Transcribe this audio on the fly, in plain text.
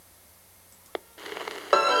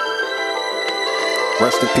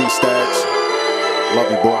Rest in peace, Stags. Love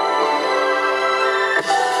you, boy.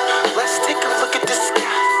 Let's take a look at the sky.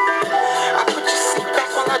 I put your seat back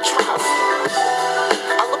while I drive.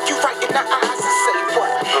 I look you right in the eyes and say,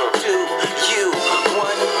 what do you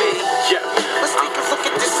want to be? Yeah. Let's take a look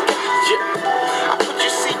at the sky. Yeah. I put your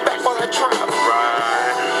seat back while I drive.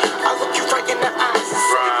 Right. I look you right in the eyes and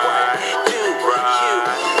say, what do you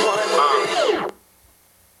want to be?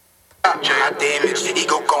 My damage,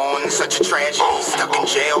 ego gone, such a tragedy. Stuck in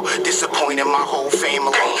jail, disappointing my whole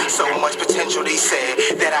family. So much potential, they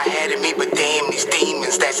said, that I had in me. But damn, these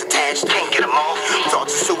demons that's attached, can't get them off.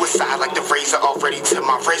 Thoughts of suicide like the razor already to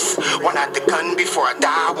my wrist. Why not the gun before I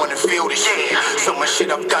die? I wanna feel this shit. So much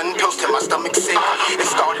shit I've done, pills till my stomach sick. It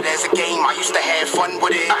started as a game, I used to have fun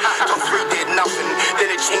with it. Till 3 did nothing, then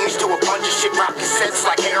it changed to a bunch of shit. Rock cassettes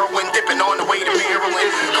like heroin, dipping on the way to Maryland.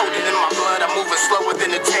 Coated in my blood, I'm moving slower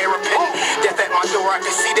than a terrapin. Death at my door, I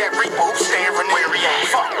can see that repo staring. Where he at?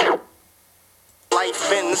 Fuck. Life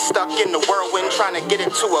been stuck in the whirlwind, trying to get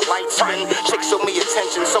it to a light spin. Chicks owe me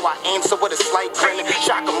attention, so I answer with a slight grin.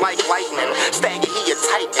 Shock 'em like lightning. Staggy, he a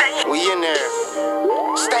titan. We in there.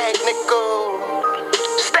 Stag, nickel.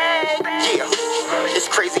 Stag, yeah. It's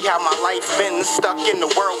crazy how my life been stuck in the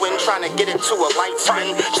whirlwind, trying to get it to a light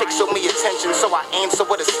spin. Chicks owe me attention, so I answer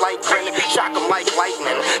with a slight grin. Shock 'em like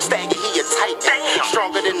lightning. Staggy, he a titan.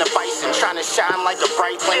 Stronger than the bison, trying to shine like a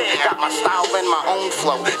bright one. Got my style and my own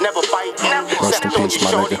flow, never biting. Rest in peace,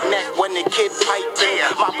 my nigga. Neck when the kid piped in.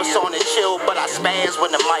 My persona chill, but I spaz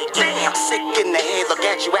when the mic in. I'm sick in the head, look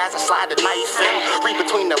at you as I slide the knife in. Read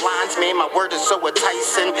between the lines, man, my word is so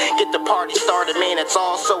enticing. Get the party started, man, it's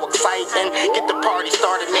all so exciting. Get the party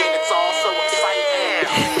started, man, it's all so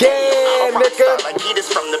exciting. Yeah, nigga. Like heaters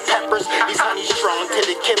from the peppers. These honeys strong to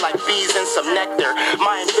the kid like bees and some nectar.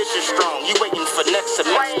 My ambition strong, you waiting for next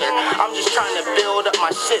semester. I'm just trying to build up my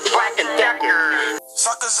shit, Black and Decker.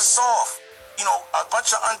 Suckers are soft. You know, a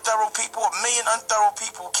bunch of unthorough people, a million unthorough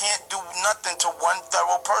people can't do nothing to one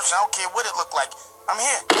thorough person. I don't care what it look like. I'm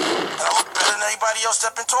here. And I look better than everybody else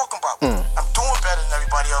that been talking about me. I'm doing better than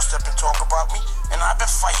everybody else that been talking about me. And I've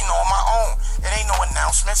been fighting on my own. It ain't no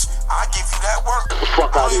announcements. I give you that work.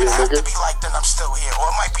 Fuck I out of don't here, even have nigga. to be liked and I'm still here.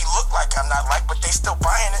 Or it might be look like I'm not liked, but they still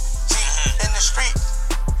buying it. See, in the street,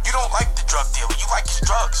 you don't like the drug dealer. You like his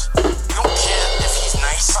drugs. You don't care if he's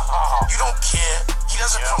nice. You don't care. He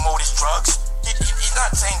doesn't promote his drugs. He's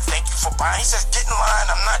not saying thank you for buying. He says, get in line.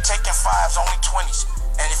 I'm not taking 5s, only 20s.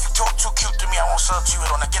 And if you talk too cute to me, I won't sell to you.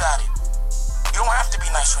 It on. Get out of here. You don't have to be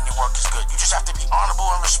nice when your work is good. You just have to be honorable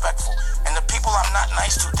and respectful. And the people I'm not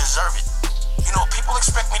nice to deserve it. You know, people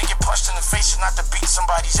expect me to get punched in the face and not to beat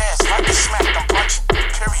somebody's ass. If I get smacked, I'm punching.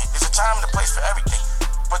 Period. There's a time and a place for everything.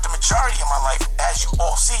 But the majority of my life, as you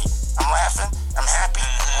all see, I'm laughing, I'm happy.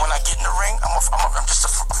 When I get in the ring, I'm just a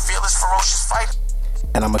fearless, ferocious fighter.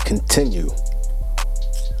 And I'm going to continue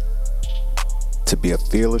to be a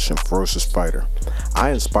fearless and ferocious fighter.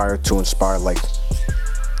 I inspire to inspire like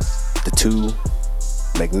the two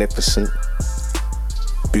magnificent,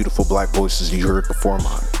 beautiful black voices you heard before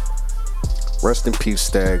mine. Rest in peace,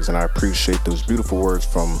 Stags, and I appreciate those beautiful words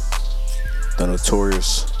from the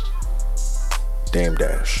notorious Dame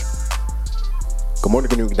Dash. Good morning,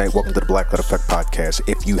 good night. Welcome to the Black Letter Effect podcast.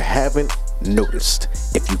 If you haven't noticed,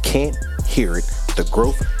 if you can't hear it, the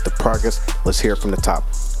growth, the progress, let's hear it from the top.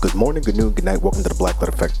 Good morning, good noon, good night. Welcome to the Black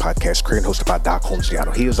Letter Effect podcast, created and hosted by Doc Holmes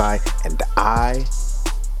Giano. He is I, and I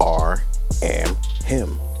am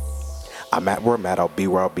him. I'm at where I'm at, I'll be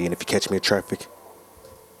where I'll be, and if you catch me in traffic,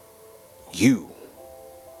 you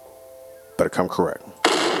better come correct.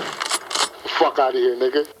 Fuck out of here,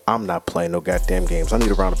 nigga. I'm not playing no goddamn games. I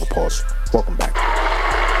need a round of applause. Welcome back.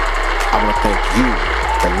 I want to thank you,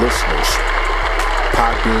 the listeners.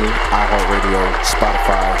 Podbean, iHeartRadio,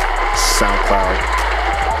 Spotify, SoundCloud,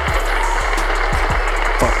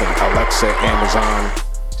 fucking Alexa, Amazon.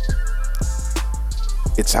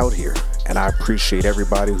 It's out here, and I appreciate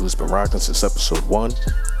everybody who's been rocking since episode 1.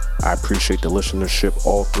 I appreciate the listenership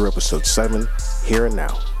all through episode 7, here and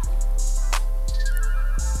now.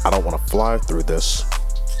 I don't want to fly through this,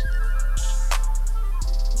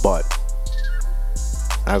 but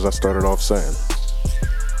as I started off saying,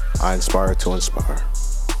 I inspire to inspire.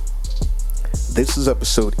 This is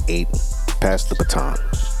episode 8, Pass the Baton.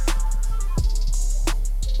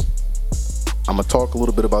 I'm going to talk a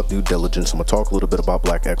little bit about due diligence. I'm going to talk a little bit about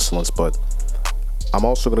black excellence, but I'm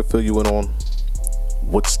also going to fill you in on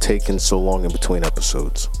what's taken so long in between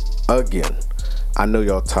episodes. Again, I know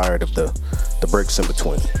y'all tired of the breaks in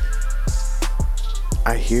between.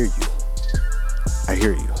 I hear you.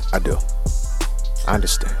 I do. I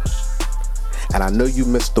understand. And I know you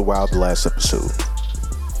missed the wild last episode.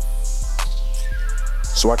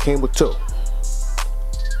 So I came with two.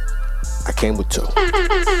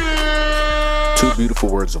 Two beautiful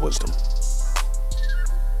words of wisdom.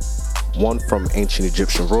 One from ancient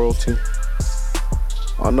Egyptian royalty,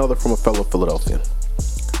 another from a fellow Philadelphian.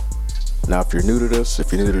 Now, if you're new to this,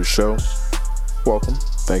 if you're new to the show, welcome.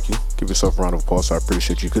 Thank you. Give yourself a round of applause. I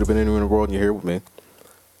appreciate you. You could have been anywhere in the world and you're here with me.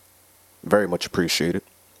 Very much appreciated.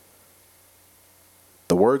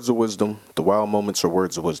 The words of wisdom, the wild moments are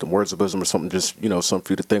words of wisdom. Words of wisdom are something just, something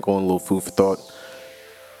for you to think on, a little food for thought.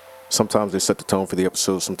 Sometimes they set the tone for the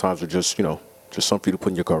episode. Sometimes they're just, just something for you to put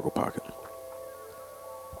in your cargo pocket.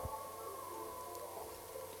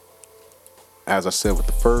 As I said with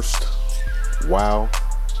the first, wow,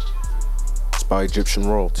 it's by Egyptian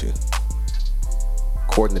royalty.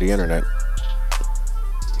 According to the internet,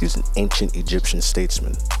 he's an ancient Egyptian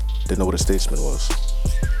statesman. Didn't know what a statesman was.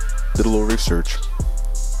 Did a little research.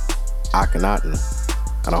 Akhenaten,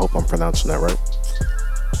 and I hope I'm pronouncing that right.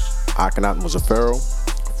 Akhenaten was a pharaoh,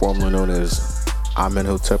 formerly known as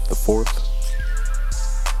Amenhotep IV,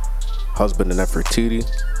 husband of Nefertiti,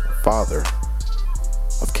 father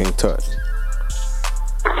of King Tut.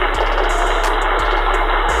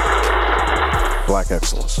 Black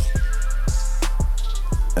excellence.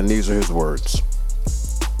 And these are his words.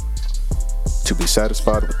 To be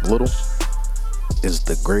satisfied with little is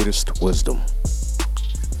the greatest wisdom.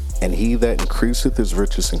 And he that increaseth his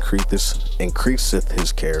riches increaseth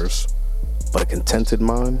his cares, but a contented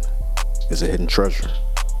mind is a hidden treasure,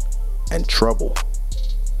 and trouble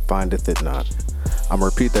findeth it not. I'm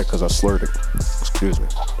gonna repeat that because I slurred it. Excuse me.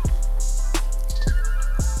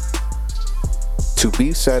 To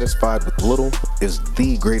be satisfied with little is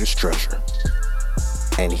the greatest treasure,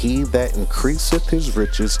 and he that increaseth his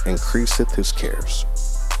riches increaseth his cares,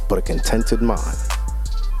 but a contented mind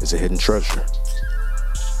is a hidden treasure,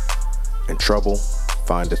 and trouble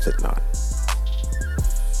findeth it not.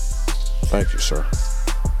 Thank you, sir.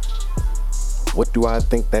 What do I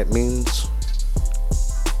think that means?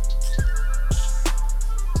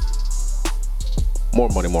 More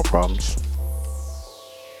money, more problems.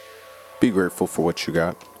 Be grateful for what you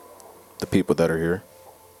got, the people that are here,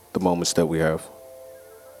 the moments that we have.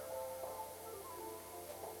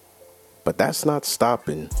 But that's not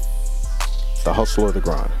stopping the hustle or the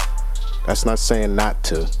grind. That's not saying not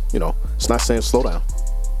to, it's not saying slow down.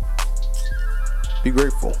 Be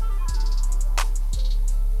grateful.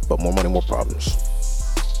 But more money, more problems.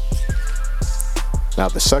 Now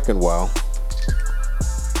the second wow,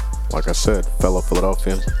 like I said, fellow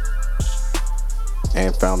Philadelphian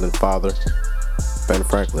and founding father, Ben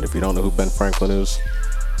Franklin. If you don't know who Ben Franklin is,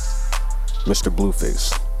 Mr.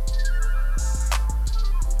 Blueface.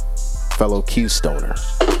 Fellow Keystoner.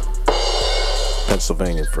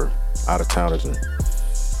 Pennsylvania for out-of-towners and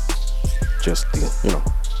just the,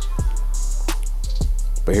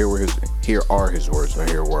 But here are his words. Now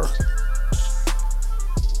here were.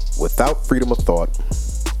 Without freedom of thought,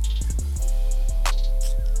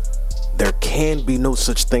 there can be no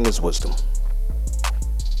such thing as wisdom.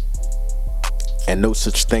 And no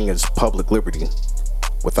such thing as public liberty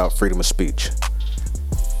without freedom of speech.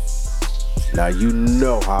 Now you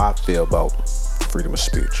know how I feel about freedom of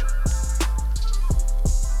speech.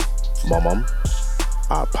 Mom,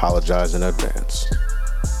 I apologize in advance.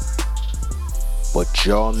 But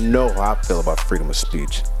y'all know how I feel about freedom of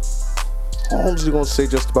speech. Holmes is gonna say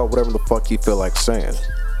just about whatever the fuck he feel like saying.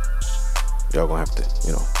 Y'all gonna have to,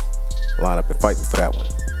 line up and fight me for that one.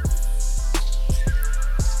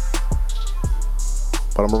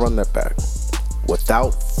 But I'm gonna run that back.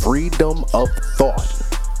 Without freedom of thought,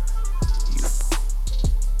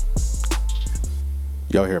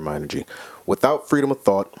 y'all hear my energy. Without freedom of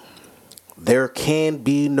thought, there can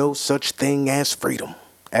be no such thing as freedom,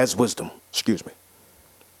 as wisdom,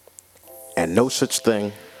 and no such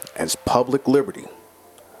thing as public liberty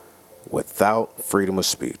without freedom of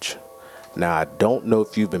speech. Now, I don't know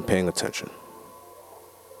if you've been paying attention,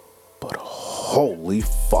 but holy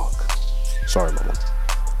fuck. Sorry, mama.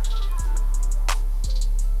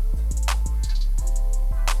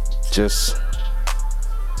 Just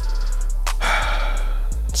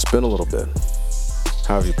it's been a little bit.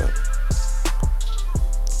 How have you been?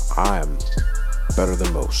 I am better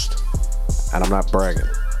than most. And I'm not bragging,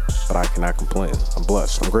 but I cannot complain. I'm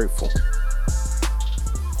blessed. I'm grateful.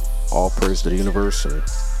 All praise to the universe and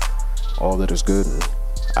all that is good. And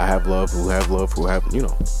I have love, who have, all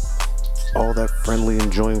that friendly,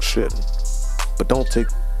 enjoying shit. But don't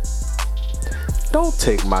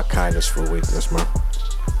take my kindness for weakness, man.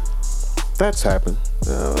 That's happened.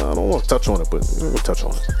 I don't want to touch on it, but I'm going to touch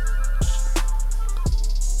on it.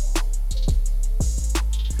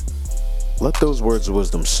 Let those words of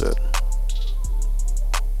wisdom sit.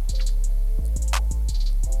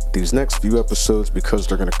 These next few episodes, because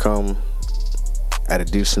they're going to come at a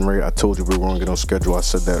decent rate, I told you we were going to get on schedule. I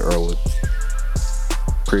said that earlier.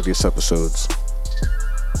 Previous episodes.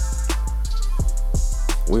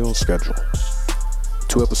 We on schedule.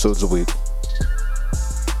 2 episodes a week.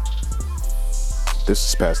 This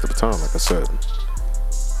is past the baton, like I said.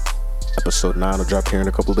 Episode 9 will drop here in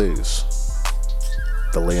a couple days.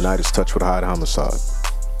 The Leonidas touch with Hyde homicide.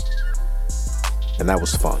 And that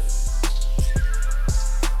was fun.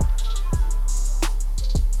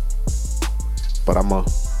 But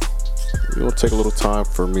it'll take a little time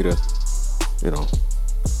for me to,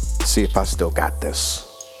 see if I still got this.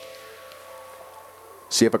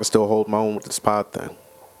 See if I can still hold my own with this pod thing.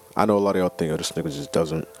 I know a lot of y'all think, this nigga just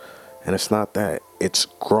doesn't. And it's not that. It's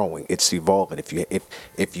growing. It's evolving. If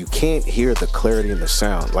you can't hear the clarity in the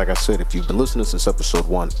sound, like I said, if you've been listening since episode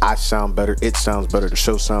 1, I sound better. It sounds better. The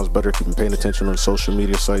show sounds better. If you've been paying attention on the social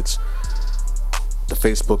media sites, the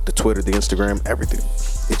Facebook, the Twitter, the Instagram, everything.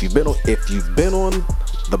 If you've been on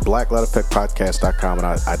the BlackLighterPodcast.com, and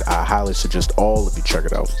I highly suggest all of you check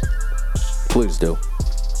it out. Please do.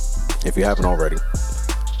 If you haven't already.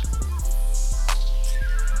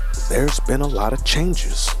 There's been a lot of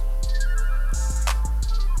changes.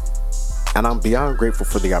 And I'm beyond grateful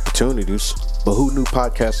for the opportunities, but who knew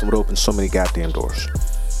podcasting would open so many goddamn doors?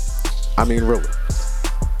 I mean, really.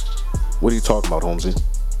 What are you talking about, Holmesy?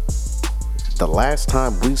 The last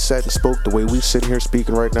time we sat and spoke the way we sit here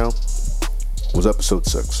speaking right now was episode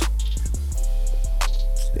 6.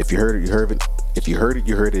 If you heard it, you heard it. If you heard it,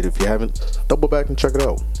 you heard it. If you haven't, double back and check it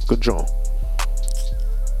out. Good job.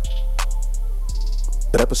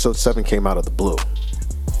 But episode 7 came out of the blue.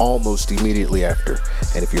 Almost immediately after.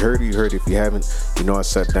 And if you heard it, you heard it. If you haven't, I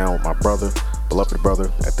sat down with my brother, beloved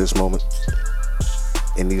brother, at this moment.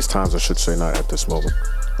 In these times, I should say, not at this moment.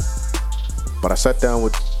 But I sat down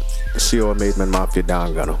with the CEO of Made Men Mafia,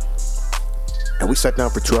 Don Gunner. And we sat down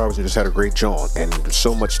for 2 hours and just had a great jaunt. And there's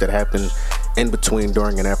so much that happened in between,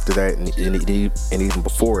 during, and after that, and even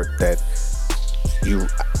before it, that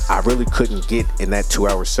I really couldn't get in that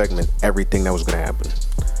 2-hour segment everything that was going to happen.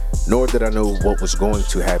 Nor did I know what was going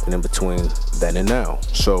to happen in between then and now.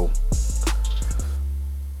 So,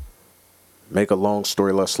 make a long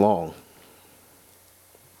story less long.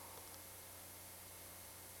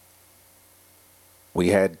 We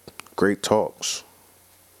had great talks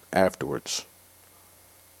afterwards.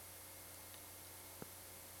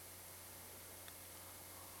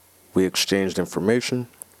 We exchanged information,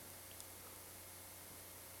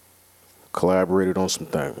 collaborated on some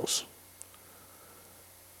things.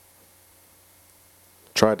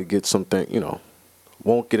 Tried to get something,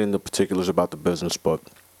 won't get into particulars about the business, but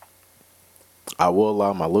I will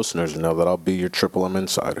allow my listeners to know that I'll be your Triple M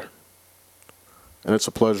insider. And it's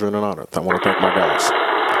a pleasure and an honor. I want to thank my guys.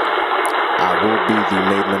 I will be the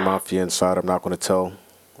Made Men Mafia insider. I'm not going to tell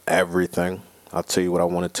everything. I'll tell you what I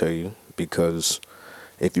want to tell you, because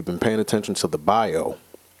if you've been paying attention to the bio,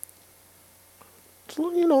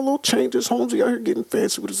 little changes. Holmesy out here getting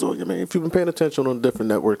fancy with his own. If you've been paying attention on different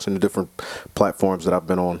networks and the different platforms that I've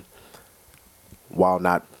been on while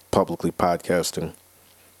not publicly podcasting,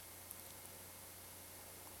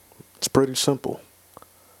 it's pretty simple.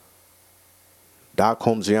 Doc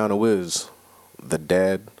Holmesiano is the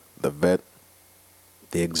dad, the vet,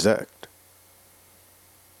 the exec.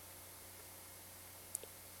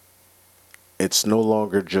 It's no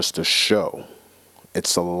longer just a show.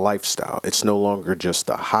 It's a lifestyle. It's no longer just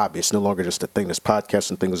a hobby. It's no longer just a thing. This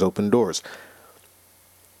podcasting thing has opened doors.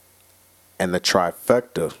 And the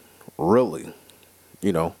trifecta, really,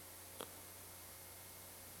 the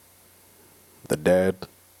dad,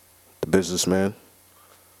 the businessman,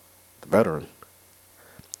 the veteran.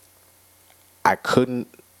 I couldn't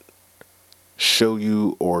show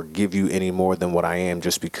you or give you any more than what I am,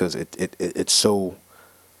 just because it's so,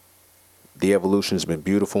 the evolution has been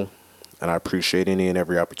beautiful. And I appreciate any and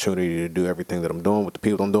every opportunity to do everything that I'm doing with the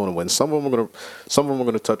people I'm doing. And when some of them are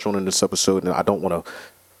going to touch on in this episode, and I don't want to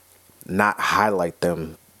not highlight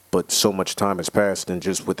them, but so much time has passed, and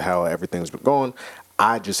just with how everything's been going,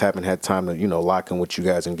 I just haven't had time to, lock in with you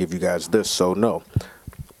guys and give you guys this. So no,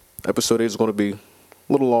 episode 8 is going to be a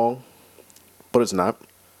little long, but it's not.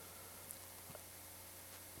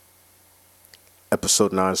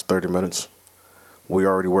 Episode 9 is 30 minutes. We're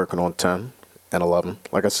already working on 10. And 11.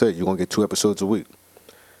 Like I said, you're going to get 2 episodes a week.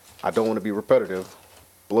 I don't want to be repetitive,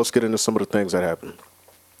 but let's get into some of the things that happened.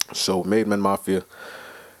 So, Made Men Mafia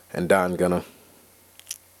and Don Gunner.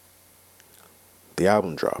 The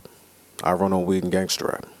album drop. I Run on Weed and Gangster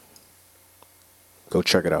Rap. Go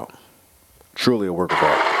check it out. Truly a work of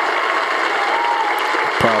art.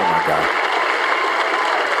 Proud of my guy.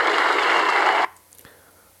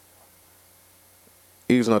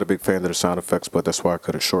 He's not a big fan of the sound effects, but that's why I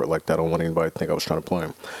cut it short like that. I don't want anybody to think I was trying to play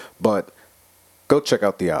him. But go check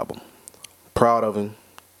out the album. Proud of him.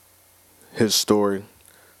 His story.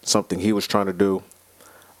 Something he was trying to do.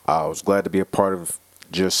 I was glad to be a part of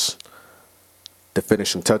just the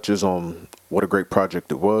finishing touches on what a great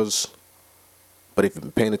project it was. But if you've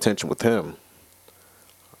been paying attention with him,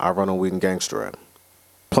 I Run on Weed and Gangster Rap.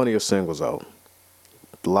 Plenty of singles out.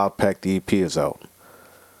 Loud Pack, the EP is out.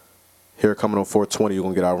 Here coming on 420, you're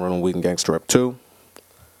going to get I Run on Weed and Gangster Rap 2.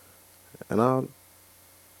 And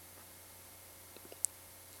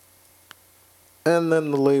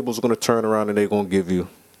then the label's going to turn around and they're going to give you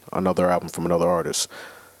another album from another artist.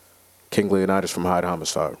 King Leonidas from Hyde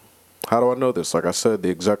Homicide. How do I know this? Like I said,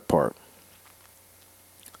 the exec part.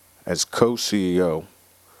 As co-CEO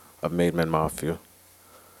of Made Men Mafia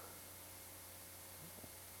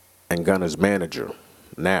and Gunna's manager,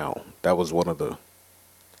 now, that was one of the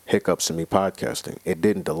hiccups in me podcasting. It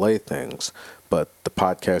didn't delay things, but the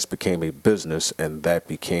podcast became a business and that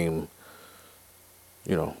became,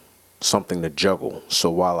 something to juggle. So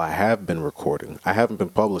while I have been recording, I haven't been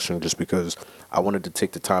publishing just because I wanted to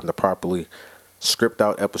take the time to properly script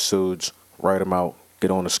out episodes, write them out,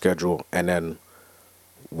 get on a schedule, and then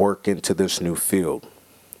work into this new field.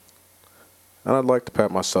 And I'd like to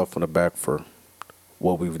pat myself on the back for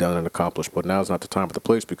what we've done and accomplished, but now's not the time or the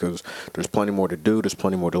place because there's plenty more to do, there's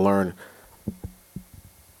plenty more to learn.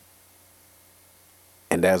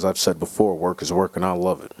 And as I've said before, work is work and I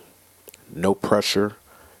love it. No pressure,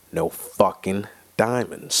 no fucking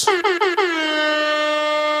diamonds.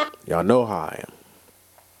 Y'all know how I am.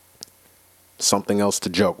 Something else to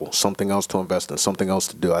juggle, something else to invest in, something else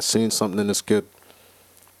to do. I seen something in this kid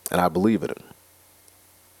and I believe in it.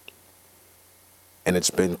 And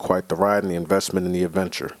it's been quite the ride and the investment and the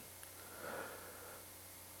adventure.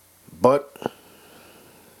 But,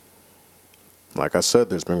 like I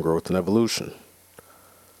said, there's been growth and evolution.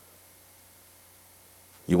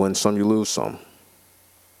 You win some, you lose some.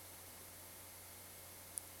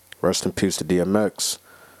 Rest in peace to DMX.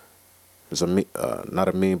 There's not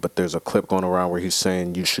a meme, but there's a clip going around where he's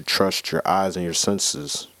saying you should trust your eyes and your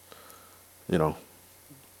senses.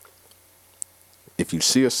 If you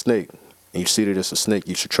see a snake, and you see that it's a snake,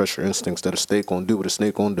 you should trust your instincts that a snake gonna do what a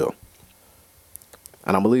snake gonna do.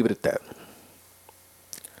 And I'm gonna leave it at that.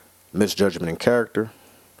 Misjudgment in character.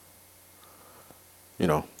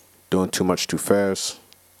 Doing too much too fast.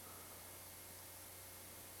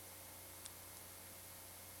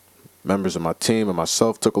 Members of my team and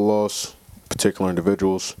myself took a loss. Particular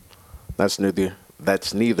individuals. That's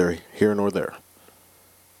neither here nor there.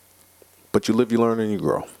 But you live, you learn, and you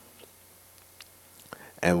grow.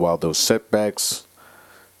 And while those setbacks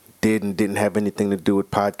didn't have anything to do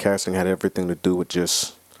with podcasting, had everything to do with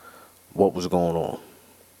just what was going on.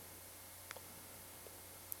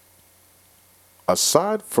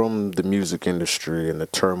 Aside from the music industry and the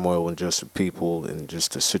turmoil and just the people and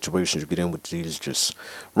just the situations you get in with these just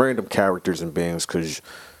random characters and beings, because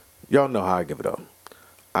y'all know how I give it up.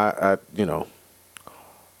 I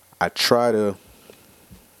try to...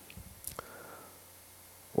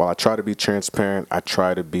 While I try to be transparent, I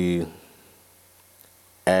try to be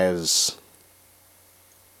as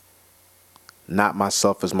not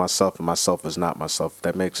myself as myself and myself as not myself, if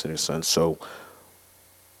that makes any sense. So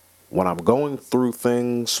when I'm going through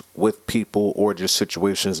things with people or just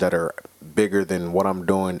situations that are bigger than what I'm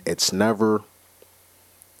doing, it's never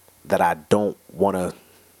that I don't want to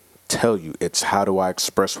tell you. It's how do I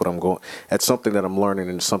express what I'm going. It's something that I'm learning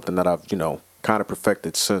and something that I've, kind of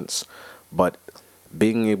perfected since. But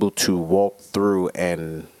being able to walk through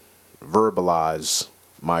and verbalize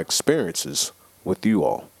my experiences with you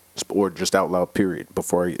all, or just out loud, period,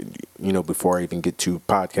 before I even get to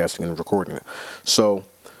podcasting and recording it. So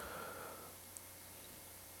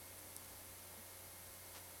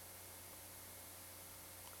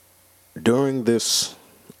during this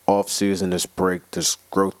off season, this break, this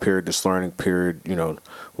growth period, this learning period,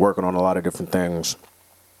 working on a lot of different things,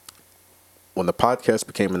 when the podcast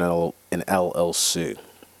became an LLC,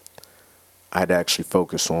 I had to actually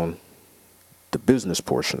focus on the business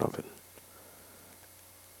portion of it.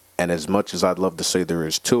 And as much as I'd love to say there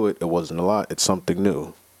is to it, it wasn't a lot. It's something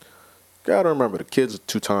new. Gotta remember, the kid's a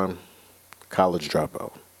 2-time college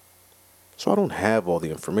dropout. So I don't have all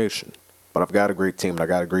the information. But I've got a great team and I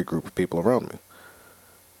got a great group of people around me.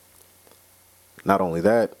 Not only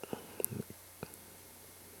that,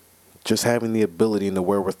 just having the ability and the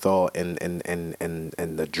wherewithal and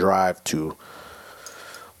the drive to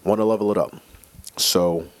want to level it up.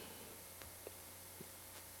 So,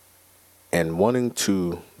 and wanting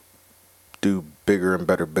to do bigger and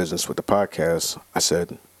better business with the podcast, I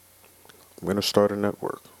said, I'm going to start a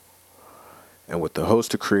network. And with the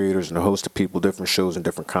host of creators and a host of people, different shows and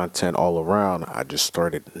different content all around, I just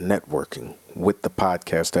started networking with the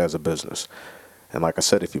podcast as a business. And like I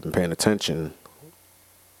said, if you've been paying attention,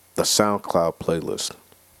 the SoundCloud playlist,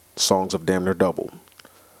 songs have damn near doubled.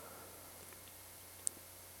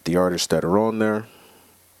 The artists that are on there,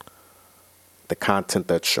 the content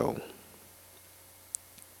that's shown.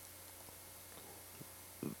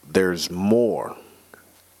 There's more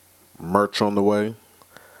merch on the way.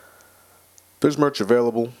 There's merch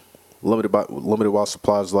available, limited while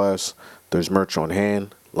supplies last. There's merch on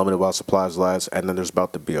hand, limited while supplies last. And then there's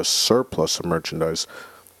about to be a surplus of merchandise.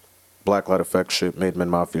 Blacklight Effect shit, Made Men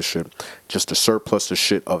Mafia shit. Just a surplus of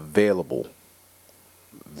shit available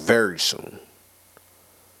very soon.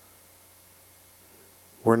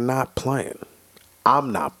 We're not playing.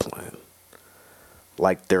 I'm not playing.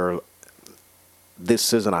 Like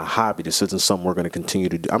this isn't a hobby. This isn't something we're going to continue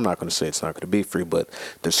to do. I'm not going to say it's not going to be free, but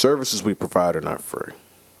the services we provide are not free.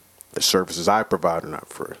 The services I provide are not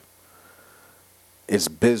free. It's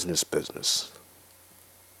business.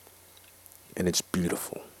 And it's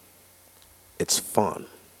beautiful. It's fun.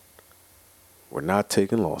 We're not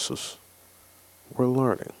taking losses. We're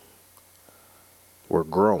learning. We're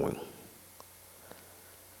growing.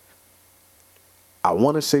 I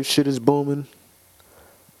want to say shit is booming,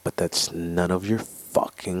 but that's none of your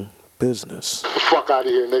fucking business. Get the fuck out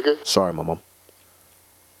of here, nigga. Sorry, my mom.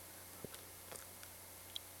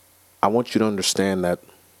 I want you to understand that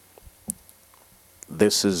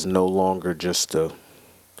this is no longer just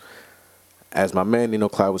as my man,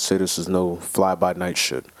 Clyde would say, this is no fly-by-night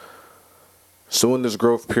shit. So in this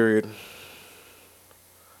growth period,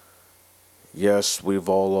 yes, we've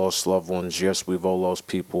all lost loved ones. Yes, we've all lost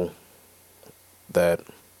people that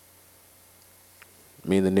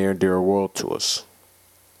mean the near and dear world to us.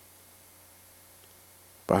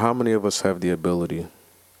 But how many of us have the ability,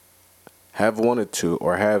 have wanted to,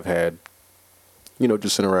 or have had,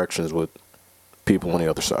 just interactions with people on the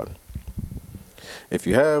other side? If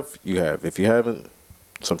you have, you have. If you haven't,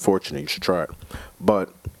 it's unfortunate. You should try it.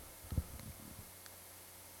 But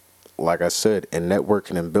like I said, in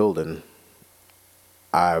networking and building,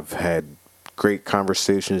 I've had great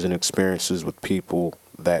conversations and experiences with people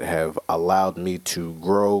that have allowed me to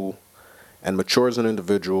grow and mature as an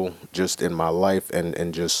individual just in my life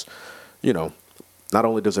and just, not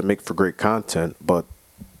only does it make for great content, but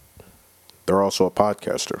they're also a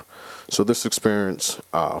podcaster. So this experience,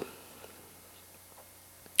 and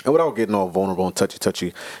without getting all vulnerable and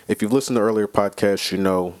touchy, if you've listened to earlier podcasts,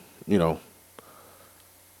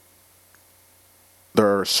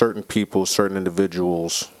 there are certain people, certain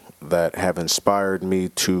individuals that have inspired me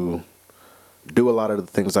to do a lot of the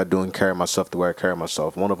things I do and carry myself the way I carry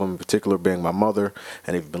myself. One of them in particular being my mother,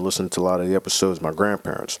 and if you've been listening to a lot of the episodes, my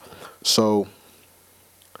grandparents. So,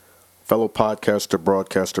 fellow podcaster,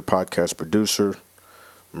 broadcaster, podcast producer,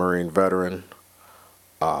 Marine veteran,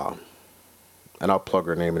 and I'll plug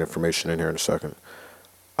her name and information in here in a second.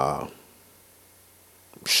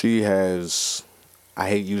 She has, I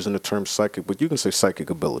hate using the term psychic, but you can say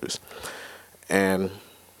psychic abilities. And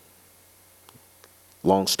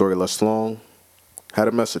long story less long, had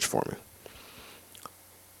a message for me.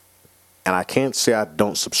 And I can't say I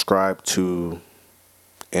don't subscribe to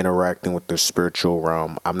interacting with the spiritual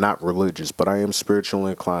realm. I'm not religious, but I am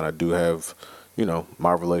spiritually inclined. I do have,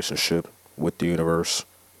 my relationship with the universe,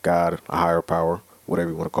 God, a higher power, whatever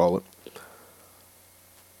you want to call it.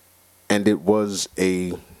 And it was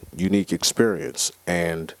a unique experience.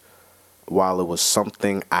 And while it was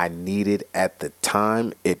something I needed at the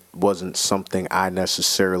time, it wasn't something I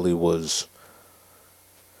necessarily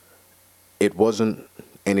it wasn't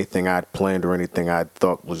anything I'd planned or anything I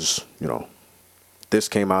thought was, this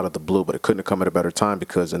came out of the blue, but it couldn't have come at a better time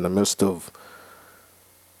because in the midst of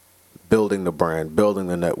building the brand, building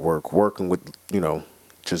the network, working with,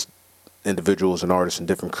 just individuals and artists and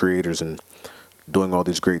different creators and doing all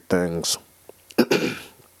these great things,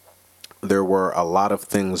 there were a lot of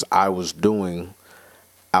things I was doing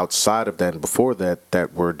outside of that and before that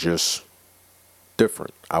were just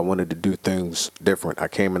different. I wanted to do things different. I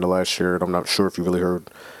came into last year, and I'm not sure if you really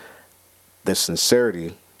heard the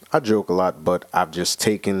sincerity. I joke a lot, but I've just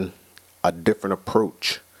taken a different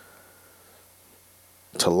approach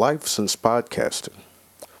to life since podcasting.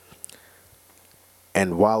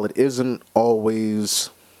 And while it isn't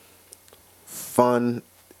always fun,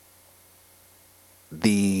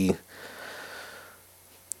 the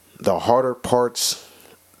harder parts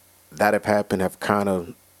that have happened have kind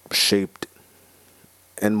of shaped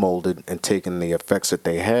and molded and taken the effects that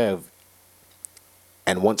they have.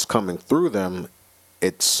 And once coming through them,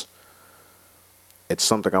 it's It's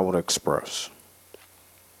something I want to express.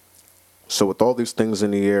 So with all these things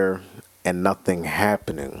in the air and nothing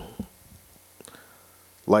happening,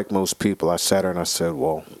 like most people, I sat there and I said,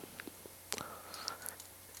 well,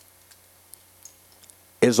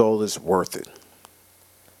 is all this worth it?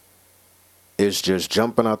 Is just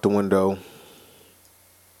jumping out the window,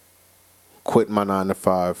 quitting my 9 to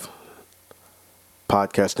 5,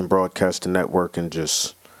 podcasting, broadcasting, network, and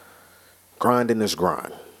just grinding this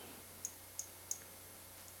grind?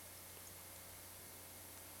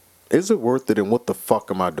 Is it worth it, and what the fuck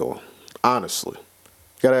am I doing? Honestly,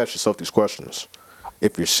 you gotta ask yourself these questions.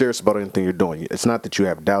 If you're serious about anything you're doing, it's not that you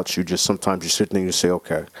have doubts. You just sometimes you sit there and you say,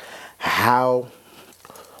 okay, how,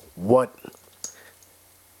 what,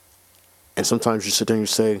 and sometimes you sit there and you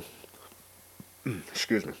say,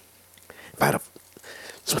 excuse me, if I had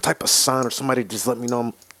some type of sign or somebody just let me know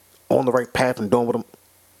I'm on the right path and doing what I'm,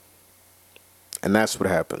 and that's what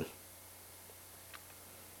happened.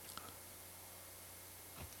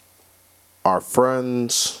 Our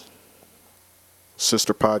friends,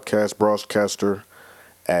 sister podcast, broadcaster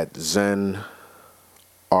at Zen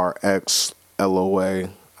RX LOA.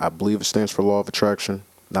 I believe it stands for Law of Attraction.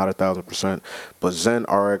 Not 1,000%, but Zen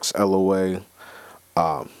RX LOA.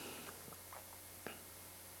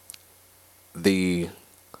 The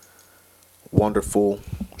wonderful,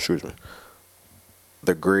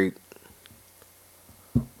 the great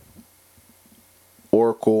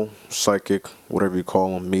Oracle, psychic, whatever you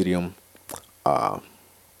call them, medium.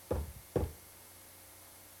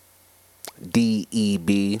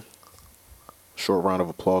 DEB. Short round of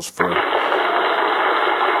applause for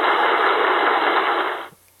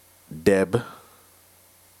Deb.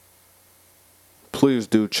 Please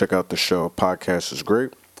do check out the show. Podcast is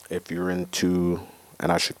great. If you're into,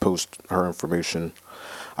 and I should post her information.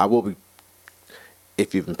 I will be.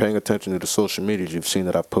 If you've been paying attention to the social medias, you've seen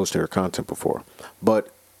that I've posted her content before.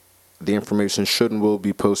 But the information should and will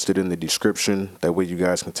be posted in the description. That way you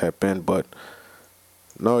guys can tap in. But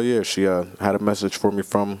no, yeah, she had a message for me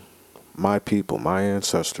from my people, my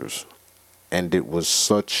ancestors. And it was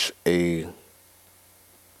such a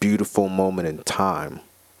beautiful moment in time.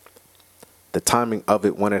 The timing of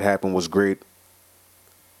it when it happened was great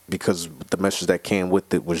because the message that came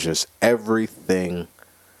with it was just everything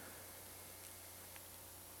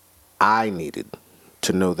I needed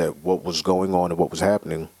to know that what was going on and what was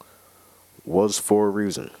happening was for a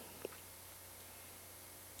reason.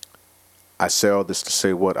 I say all this to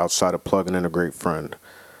say what? Outside of plugging in a great friend.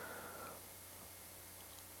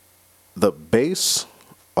 The base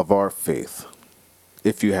of our faith,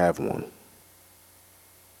 if you have one,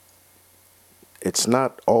 it's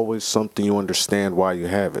not always something you understand why you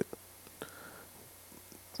have it.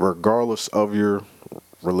 Regardless of your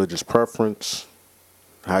religious preference,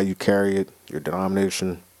 how you carry it, your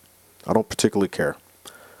denomination, I don't particularly care.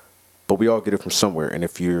 But we all get it from somewhere. And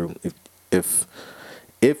if you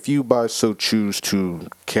by so choose to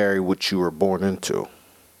carry what you were born into,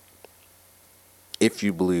 if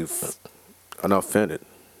you believe enough in it,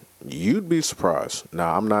 you'd be surprised.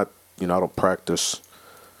 Now, I'm not, I don't practice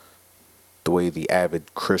the way the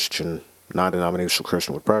avid Christian, non-denominational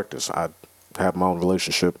Christian would practice. I have my own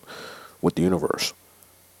relationship with the universe.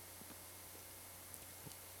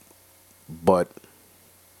 But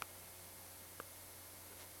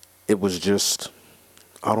it was just,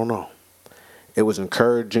 I don't know. It was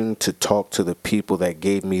encouraging to talk to the people that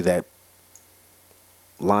gave me that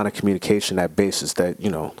line of communication, that basis, that,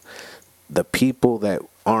 the people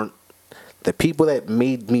that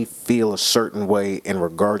made me feel a certain way in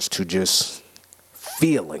regards to just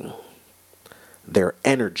feeling their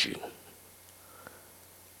energy.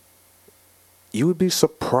 You would be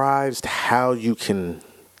surprised how you can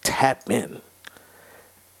tap in.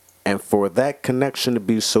 And for that connection to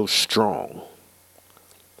be so strong,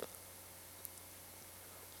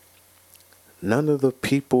 none of the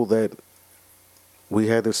people that we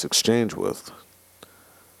had this exchange with,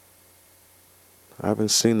 I haven't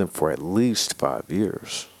seen them for at least 5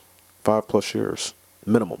 years. 5+ years,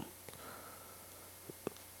 minimum.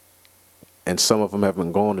 And some of them have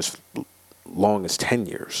been gone as long as 10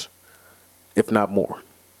 years, if not more.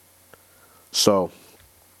 So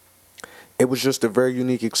it was just a very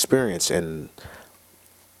unique experience. And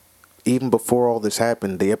even before all this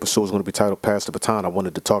happened, the episode was going to be titled Pass the Baton. I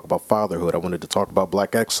wanted to talk about fatherhood. I wanted to talk about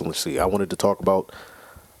black excellency. I wanted to talk about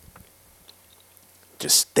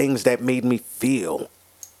just things that made me feel.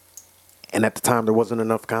 And at the time, there wasn't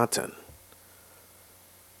enough content.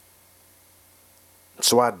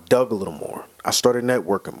 So I dug a little more. I started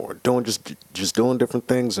networking more, doing just doing different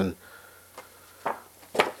things. And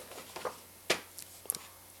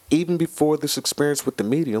even before this experience with the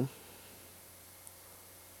medium,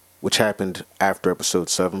 which happened after episode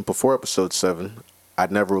 7. Before episode 7,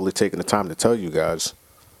 I'd never really taken the time to tell you guys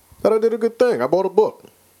that I did a good thing. I bought a book.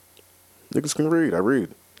 Niggas can read. I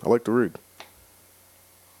read. I like to read.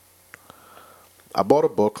 I bought a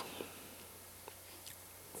book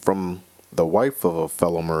from the wife of a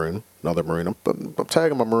fellow Marine, another Marine. I'm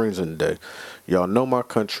tagging my Marines in today. Y'all know my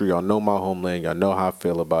country. Y'all know my homeland. Y'all know how I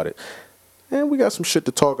feel about it. And we got some shit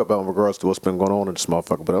to talk about in regards to what's been going on in this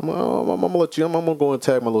motherfucker. But I'm gonna let you. I'm gonna go and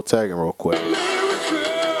tag my little tagging real quick.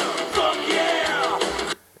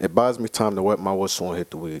 It buys me time to wet my whistle and hit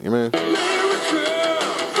the weed. You know what I mean?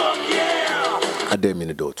 I didn't mean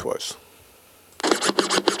to do it twice. Fuck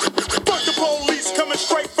the police coming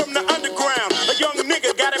straight from the underground. A young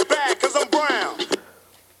nigga got it bad cause I'm brown.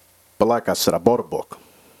 But like I said, I bought a book.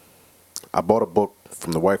 I bought a book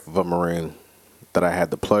from the wife of a Marine that I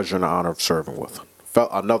had the pleasure and the honor of serving with.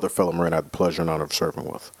 Another fellow Marine I had the pleasure and honor of serving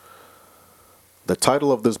with. The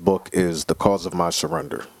title of this book is The Cause of My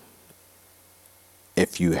Surrender.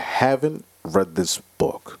 If you haven't read this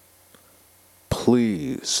book,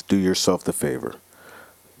 please do yourself the favor.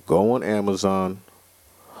 Go on Amazon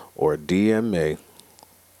or DM me.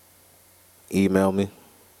 Email me.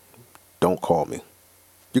 Don't call me.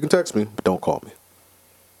 You can text me, but don't call me.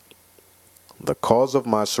 The Cause of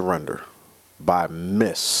My Surrender by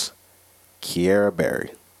Miss Kiera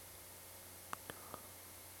Berry,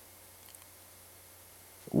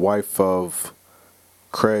 wife of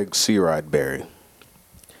Craig Searide Berry.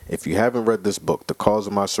 If you haven't read this book, The Cause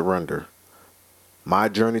of My Surrender, My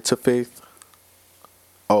Journey to Faith,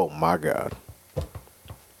 oh my God.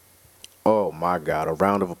 Oh my God. A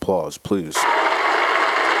round of applause, please.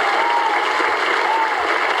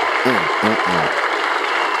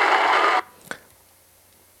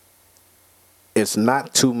 It's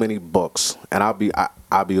not too many books, and I'll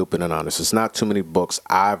be open and honest. It's not too many books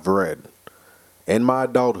I've read in my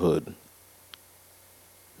adulthood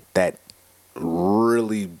that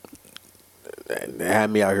really had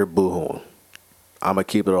me out here boo-hooing. I'm gonna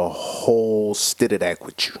keep it a whole stitted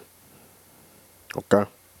with you. Okay?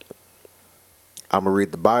 I'm gonna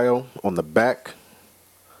read the bio on the back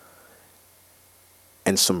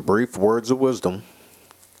and some brief words of wisdom,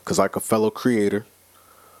 because like a fellow creator,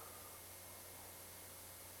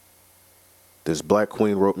 this black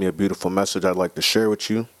queen wrote me a beautiful message I'd like to share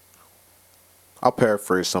with you. I'll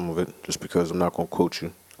paraphrase some of it just because I'm not going to quote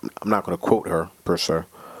you. I'm not going to quote her per se.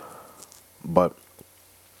 But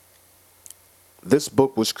this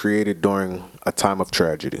book was created during a time of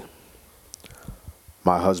tragedy.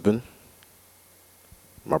 My husband,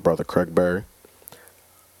 my brother Craig Berry,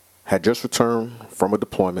 had just returned from a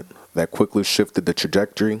deployment that quickly shifted the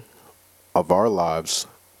trajectory of our lives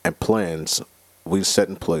and plans we set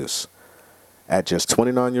in place. At just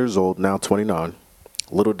 29 years old, now 29,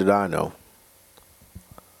 little did I know,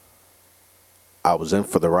 I was in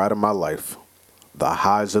for the ride of my life, the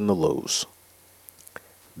highs and the lows.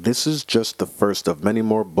 This is just the first of many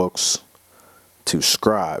more books to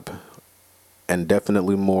scribe, and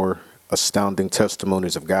definitely more astounding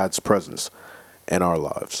testimonies of God's presence in our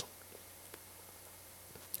lives.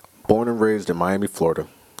 Born and raised in Miami, Florida,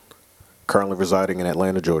 currently residing in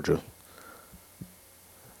Atlanta, Georgia,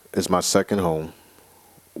 is my second home,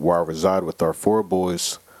 where I reside with our 4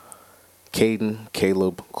 boys, Caden,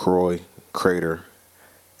 Caleb, Croy, Crater,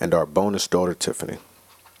 and our bonus daughter, Tiffany.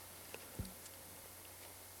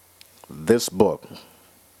 This book,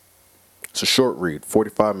 it's a short read,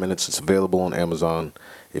 45 minutes. It's available on Amazon.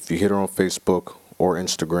 If you hit her on Facebook or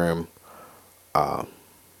Instagram,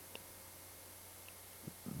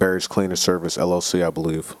 Barry's Cleaner Service, LLC, I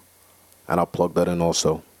believe. And I'll plug that in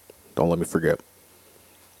also. Don't let me forget.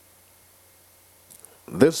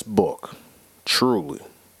 This book, truly,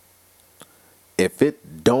 if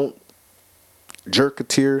it don't jerk a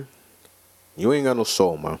tear, you ain't got no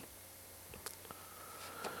soul, man.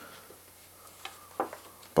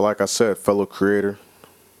 But like I said, fellow creator,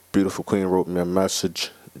 beautiful queen wrote me a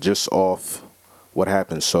message just off what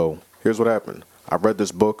happened. So here's what happened. I read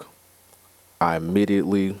this book. I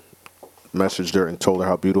immediately messaged her and told her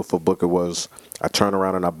how beautiful a book it was. I turned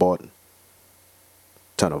around and I bought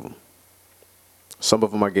 10 of them. Some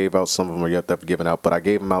of them I gave out, some of them are yet to be given out, but I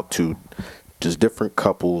gave them out to just different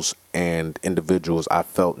couples and individuals I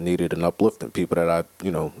felt needed an uplifting, people that I,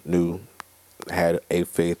 knew had a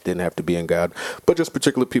faith, didn't have to be in God, but just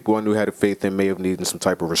particular people I knew had a faith and may have needed some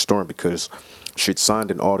type of restoring, because she'd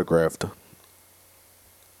signed and autographed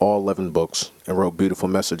all 11 books and wrote beautiful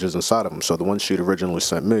messages inside of them. So the one she'd originally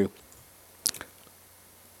sent me,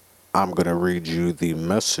 I'm going to read you the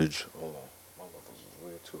message. Hold on. My levels is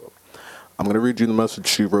way too up. I'm going to read you the message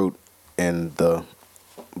she wrote in the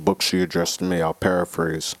book she addressed to me. I'll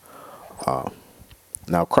paraphrase.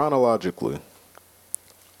 Now, chronologically,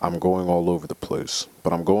 I'm going all over the place,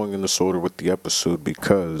 but I'm going in this order with the episode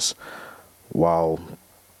because while,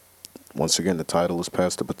 once again, the title is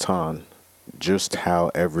Pass the Baton, just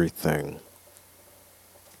how everything.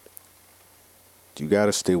 You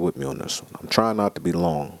gotta stay with me on this one. I'm trying not to be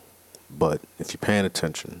long, but if you're paying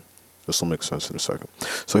attention, this will make sense in a second.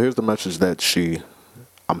 So here's the message that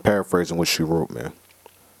I'm paraphrasing what she wrote me.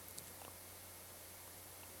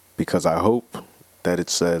 Because I hope that it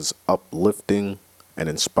says uplifting and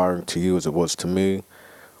inspiring to you as it was to me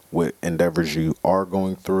with endeavors you are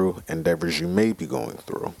going through, endeavors you may be going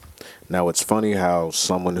through. Now, it's funny how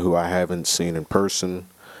someone who I haven't seen in person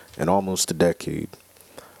in almost a decade,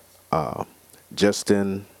 just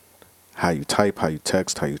in how you type, how you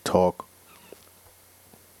text, how you talk,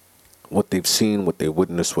 what they've seen, what they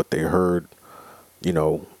witnessed, what they heard,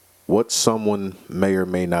 what someone may or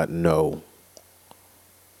may not know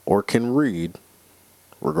or can read,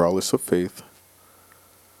 regardless of faith.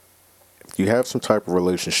 If you have some type of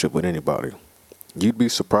relationship with anybody, you'd be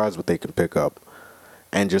surprised what they can pick up.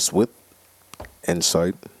 And just with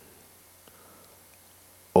insight,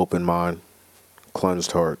 open mind,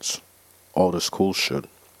 cleansed hearts, all this cool shit,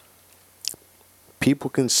 people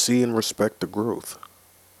can see and respect the growth.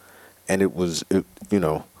 And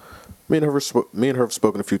me and her have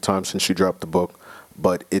spoken a few times since she dropped the book,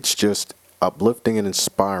 but it's just uplifting and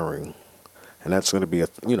inspiring. And that's going to be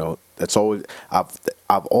that's always,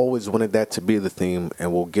 I've always wanted that to be the theme,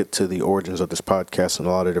 and we'll get to the origins of this podcast and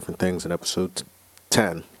a lot of different things in episode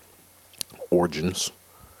 10, origins.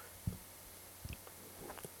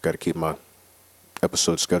 Got to keep my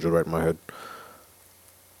episode schedule right in my head.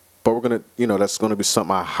 But we're going to, that's going to be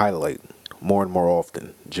something I highlight more and more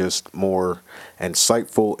often. Just more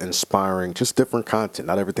insightful, inspiring, just different content.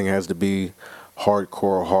 Not everything has to be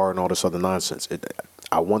hardcore, hard, and all this other nonsense.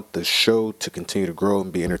 I want the show to continue to grow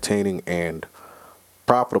and be entertaining and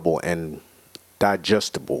profitable and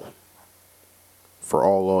digestible for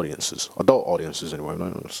all audiences. Adult audiences, anyway.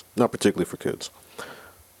 Not particularly for kids.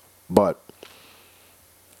 But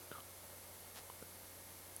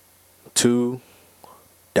to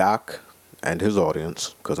Doc and his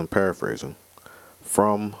audience, because I'm paraphrasing,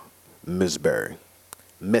 from Miss Berry.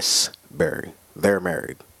 Miss Berry. They're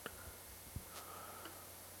married.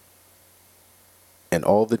 And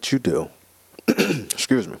all that you do,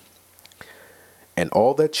 excuse me, and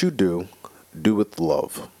all that you do with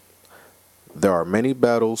love. There are many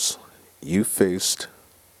battles you faced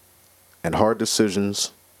and hard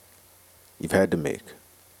decisions you've had to make.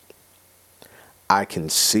 I can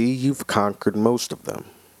see you've conquered most of them,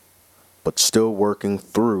 but still working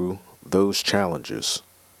through those challenges.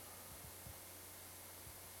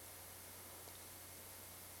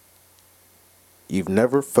 You've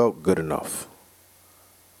never felt good enough,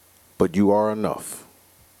 but you are enough.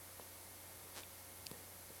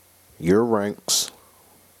 Your ranks,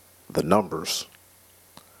 the numbers,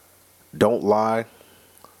 don't lie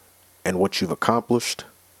in what you've accomplished,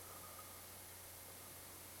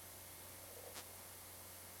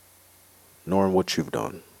 nor in what you've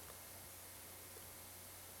done.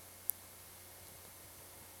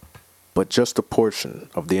 But just a portion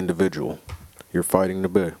of the individual you're fighting to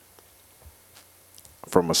be.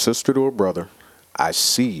 From a sister to a brother, I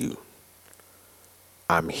see you.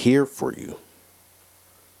 I'm here for you.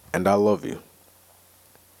 And I love you.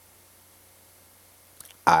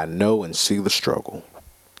 I know and see the struggle.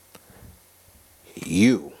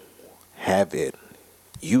 You have it.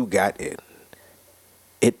 You got it.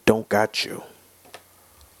 It don't got you.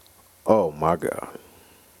 Oh my God.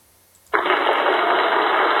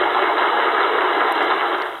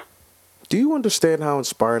 Do you understand how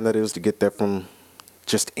inspiring that is to get that from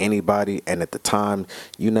just anybody? And at the time,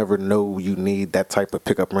 you never know you need that type of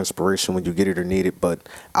pickup or inspiration when you get it or need it. But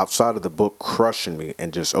outside of the book crushing me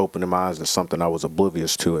and just opening my eyes to something I was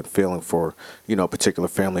oblivious to and feeling for, a particular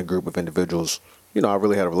family group of individuals, I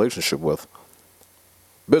really had a relationship with.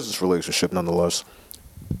 Business relationship nonetheless.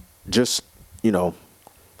 Just,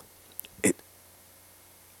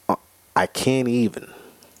 I can't even. You know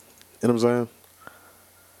what I'm saying?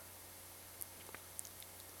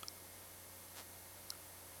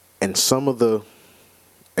 And some of the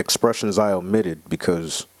expressions I omitted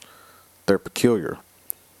because they're peculiar.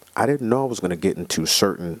 I didn't know I was going to get into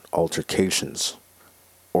certain altercations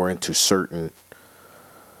or into certain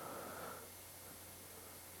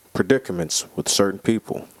predicaments with certain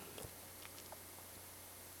people.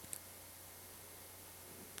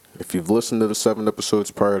 If you've listened to the 7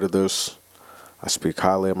 episodes prior to this, I speak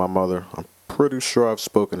highly of my mother. I'm pretty sure I've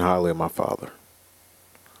spoken highly of my father.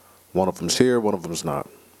 One of them's here, one of them's not.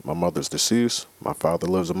 My mother's deceased. My father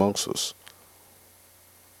lives amongst us.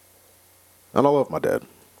 And I love my dad.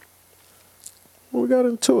 We got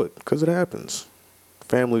into it because it happens.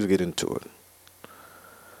 Families get into it.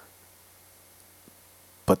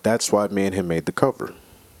 But that's why me and him made the cover.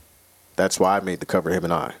 That's why I made the cover, him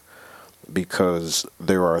and I. Because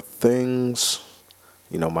there are things,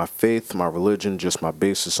 my faith, my religion, just my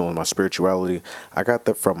basis on my spirituality, I got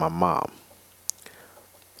that from my mom.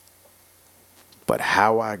 But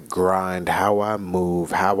how I grind, how I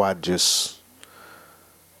move, how I just...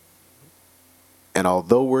 And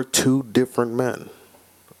although we're two different men,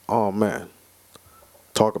 oh man,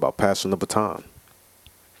 talk about passing the baton.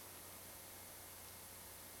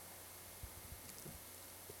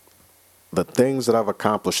 The things that I've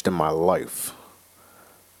accomplished in my life,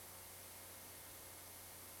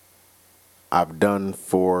 I've done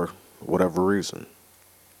for whatever reason.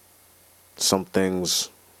 Some things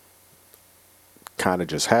kind of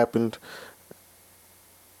just happened.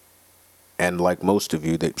 And like most of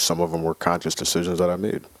you, some of them were conscious decisions that I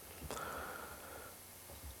made.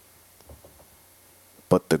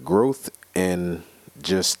 But the growth in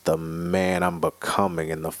just the man I'm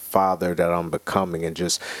becoming and the father that I'm becoming and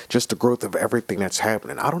just the growth of everything that's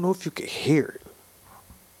happening. I don't know if you can hear it,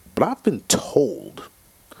 but I've been told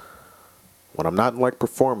when I'm not in like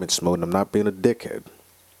performance mode and I'm not being a dickhead,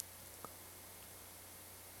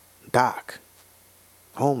 Doc,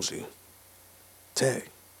 Holmesy, Tay,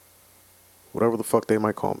 whatever the fuck they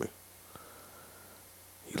might call me.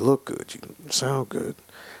 You look good. You sound good.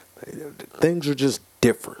 Things are just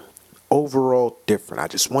different. Overall different. I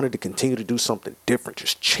just wanted to continue to do something different.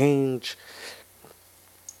 Just change.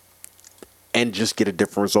 And just get a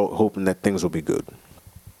different result, hoping that things will be good.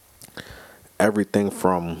 Everything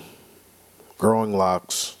from growing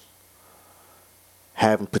locks,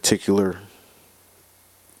 having particular...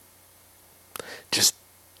 just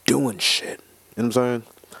doing shit. You know what I'm saying?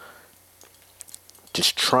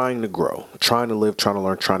 Just trying to grow, trying to live, trying to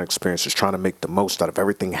learn, trying to experience, just trying to make the most out of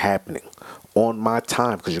everything happening on my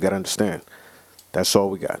time, because you got to understand, that's all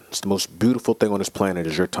we got. It's the most beautiful thing on this planet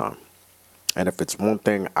is your time. And if it's one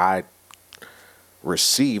thing I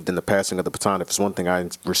received in the passing of the baton, if it's one thing I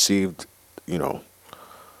received,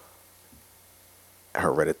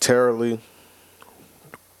 hereditarily,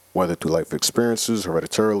 whether through life experiences,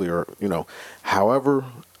 hereditarily, or, however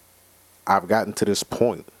I've gotten to this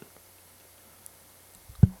point,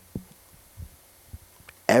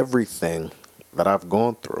 everything that I've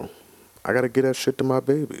gone through, I got to get that shit to my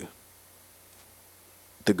baby.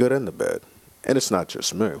 The good and the bad. And it's not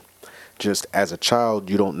just me. Just as a child,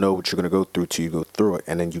 you don't know what you're going to go through till you go through it.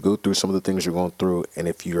 And then you go through some of the things you're going through. And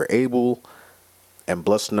if you're able and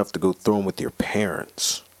blessed enough to go through them with your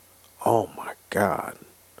parents, oh my God,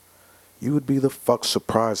 you would be the fuck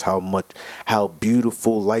surprised how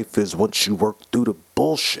beautiful life is once you work through the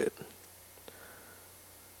bullshit.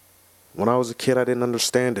 When I was a kid, I didn't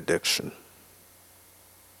understand addiction.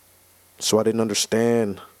 So I didn't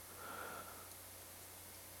understand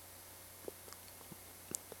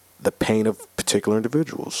the pain of particular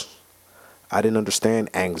individuals. I didn't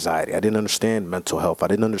understand anxiety. I didn't understand mental health.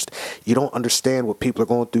 You don't understand what people are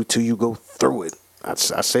going through till you go through it. I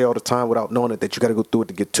say all the time without knowing it that you got to go through it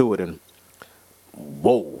to get to it. And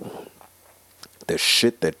whoa. The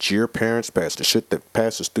shit that your parents passed, the shit that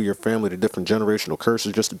passes through your family, the different generational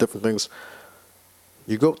curses, just the different things,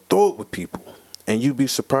 you go through it with people. And you'd be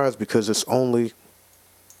surprised because it's only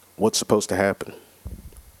what's supposed to happen.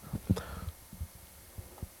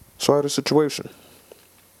 So I had a situation.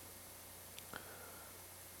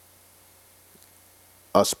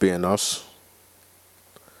 Us being us,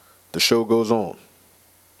 the show goes on.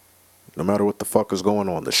 No matter what the fuck is going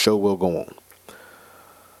on, the show will go on.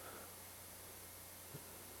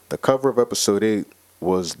 The cover of episode 8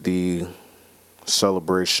 was the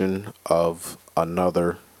celebration of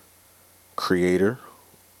another creator,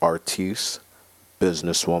 artiste,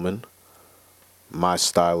 businesswoman, my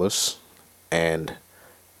stylist, and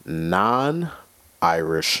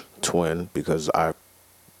non-Irish twin, because I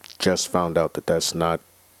just found out that that's not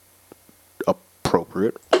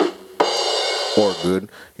appropriate or good.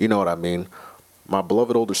 You know what I mean. My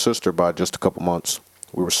beloved older sister by just a couple months.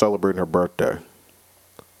 We were celebrating her birthday.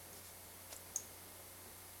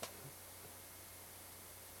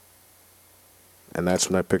 And that's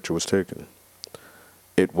when that picture was taken.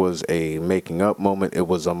 It was a making up moment. It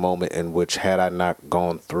was a moment in which, had I not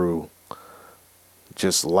gone through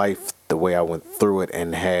just life the way I went through it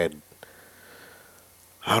and had,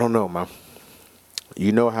 I don't know, man.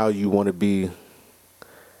 You know how you want to be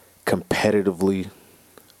competitively.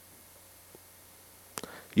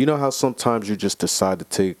 You know how sometimes you just decide to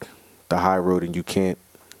take the high road and you can't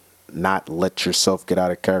not let yourself get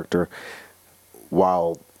out of character,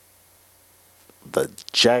 while the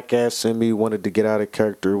jackass in me wanted to get out of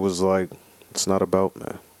character. Was like, it's not about me.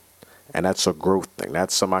 And that's a growth thing.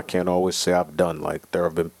 That's something I can't always say I've done. Like, there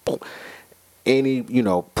have been any,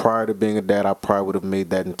 prior to being a dad, I probably would have made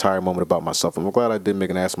that entire moment about myself. I'm glad I did make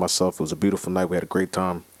an ass of myself. It was a beautiful night. We had a great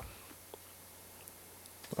time.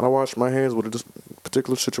 And I washed my hands with this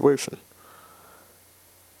particular situation.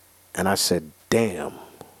 And I said, damn.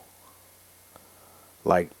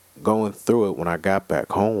 Like, going through it when I got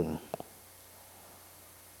back home,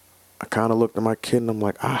 I kind of looked at my kid and I'm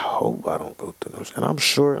like, I hope I don't go through this. And I'm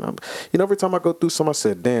sure, and every time I go through something, I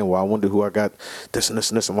said, damn, well, I wonder who I got this and this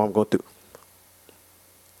and this and what I'm going through.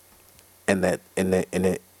 And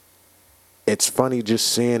it's funny just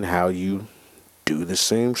seeing how you do the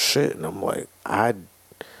same shit. And I'm like,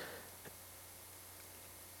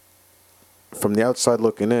 from the outside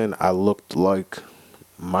looking in, I looked like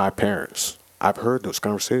my parents. I've heard those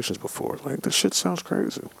conversations before. Like, this shit sounds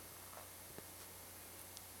crazy.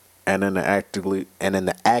 And then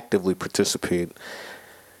to actively participate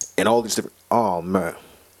in all these different. Oh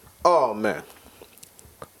man.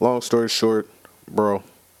 Long story short, bro,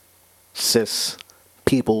 sis,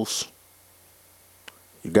 peoples,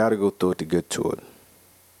 you got to go through it to get to it.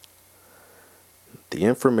 The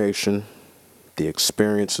information, the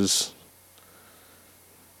experiences.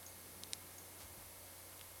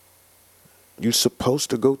 You're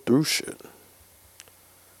supposed to go through shit.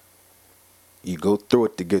 You go through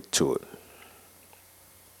it to get to it.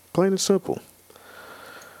 Plain and simple.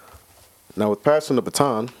 Now, with passing the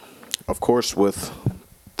baton, of course, with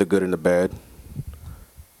the good and the bad,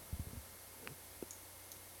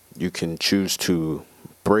 you can choose to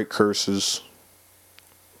break curses,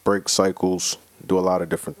 break cycles, do a lot of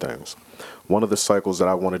different things. One of the cycles that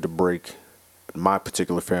I wanted to break in my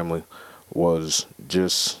particular family was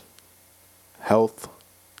just health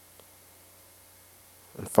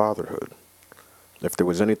and fatherhood. If there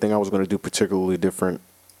was anything I was going to do particularly different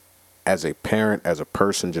as a parent, as a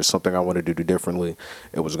person, just something I wanted to do differently,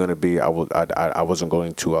 it was going to be I wasn't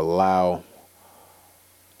going to allow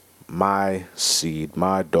my seed,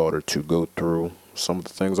 my daughter, to go through some of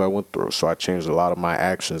the things I went through. So I changed a lot of my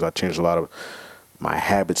actions. I changed a lot of my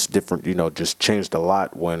habits, different, just changed a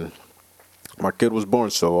lot when my kid was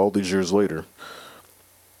born. So all these years later,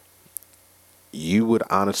 you would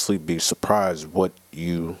honestly be surprised what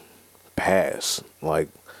you pass. Like,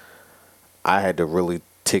 I had to really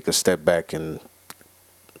take a step back and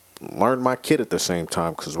learn my kid at the same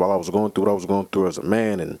time, because while I was going through what I was going through as a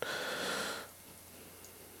man, and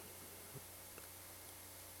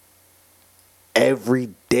every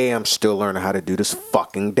day I'm still learning how to do this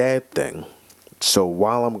fucking dad thing. So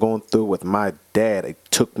while I'm going through with my dad, it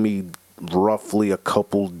took me roughly a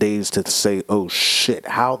couple days to say, oh shit,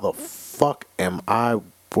 how the fuck am I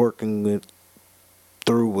working it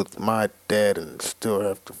through with my dad and still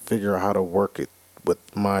have to figure out how to work it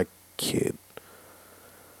with my kid?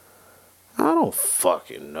 I don't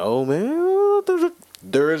fucking know, man.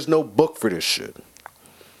 There is no book for this shit.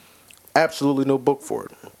 Absolutely no book for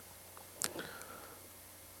it.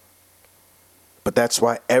 But that's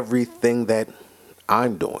why everything that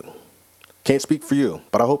I'm doing, can't speak for you,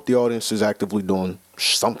 but I hope the audience is actively doing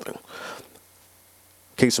something.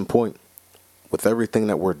 Case in point, with everything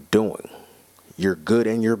that we're doing, you're good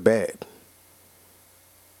and you're bad,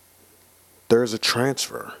 there's a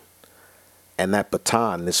transfer. And that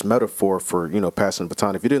baton, this metaphor for, passing the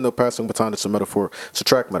baton. If you didn't know passing the baton, it's a metaphor. It's a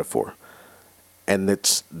track metaphor. And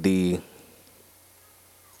it's the,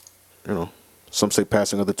 some say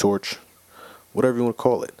passing of the torch, whatever you want to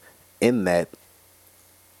call it. In that,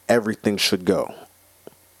 everything should go.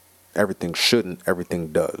 Everything shouldn't,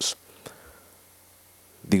 everything does.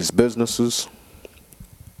 These businesses,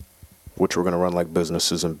 which we're going to run like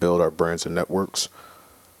businesses and build our brands and networks,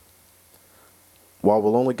 while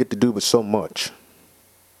we'll only get to do but so much,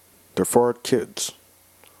 they're for our kids.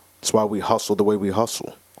 That's why we hustle the way we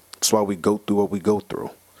hustle. That's why we go through what we go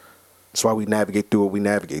through. That's why we navigate through what we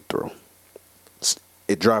navigate through.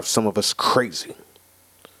 It drives some of us crazy.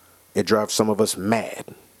 It drives some of us mad.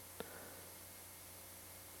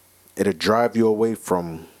 It'll drive you away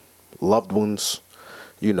from loved ones.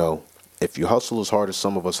 If you hustle as hard as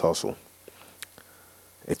some of us hustle,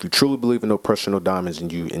 if you truly believe in no pressure, no diamonds,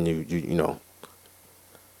 and you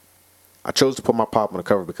I chose to put my pop on the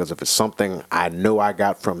cover because if it's something I know I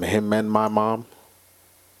got from him and my mom,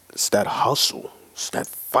 it's that hustle. It's that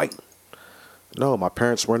fight. No, my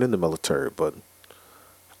parents weren't in the military, but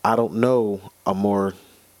I don't know a more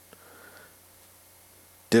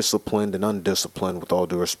disciplined and undisciplined, with all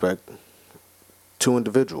due respect, two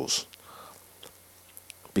individuals.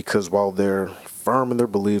 Because while they're firm in their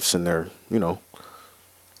beliefs and they're,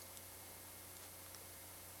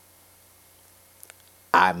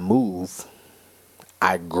 I move,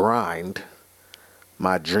 I grind,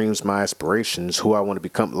 my dreams, my aspirations, who I want to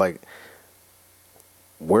become. Like,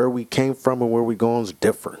 where we came from and where we going is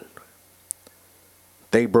different.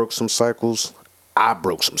 They broke some cycles, I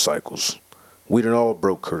broke some cycles. We done all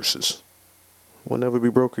broke curses. We'll never be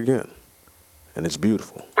broke again. And it's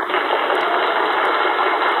beautiful.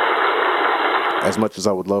 As much as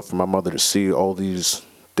I would love for my mother to see all these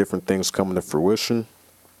different things coming to fruition,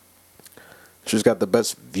 she's got the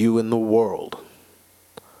best view in the world.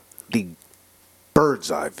 The bird's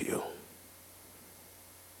eye view.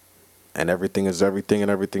 And everything is everything and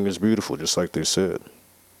everything is beautiful, just like they said.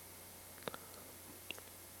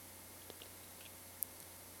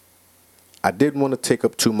 I didn't want to take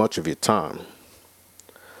up too much of your time.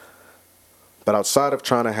 But outside of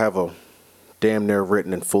trying to have a damn near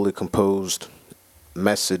written and fully composed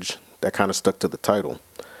message that kind of stuck to the title,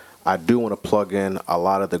 I do want to plug in a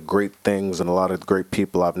lot of the great things and a lot of the great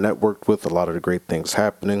people I've networked with, a lot of the great things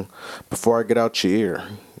happening. Before I get out your ear,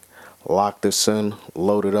 lock this in,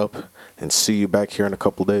 load it up, and see you back here in a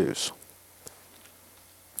couple days.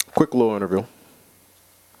 Quick little interview.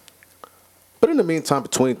 But in the meantime,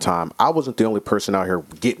 between time, I wasn't the only person out here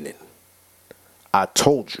getting it. I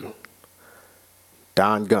told you.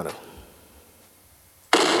 Don Gunner.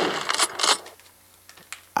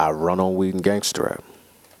 I run on weed and gangster rap.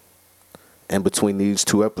 In between these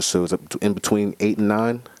two episodes, in between 8 and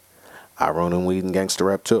 9, I run on weed and gangster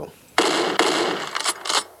rap too.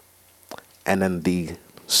 And then the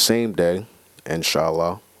same day,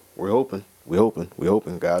 inshallah, we're hoping,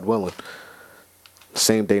 God willing.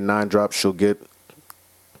 Same day 9 drops, she'll get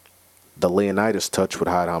the Leonidas touch with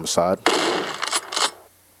Hide Homicide.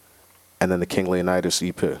 And then the King Leonidas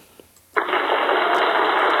EP.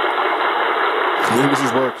 Niggas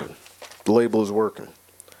is working. The label is working.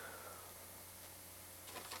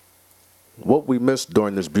 What we missed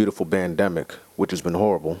during this beautiful pandemic, which has been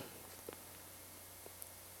horrible,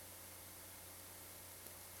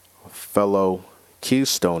 fellow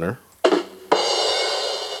Keystoner,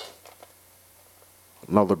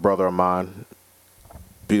 another brother of mine,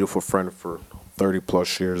 beautiful friend for 30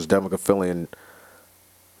 plus years, Demogafillion,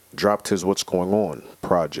 dropped his What's Going On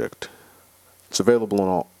project. It's available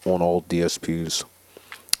on all DSPs.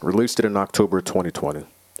 Released it in October 2020.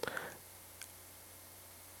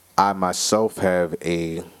 I myself have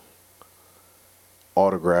a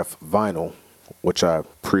autograph vinyl, which I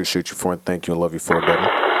appreciate you for and thank you and love you for, buddy.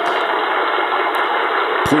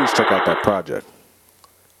 Please check out that project.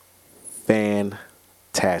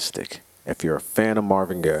 Fantastic. If you're a fan of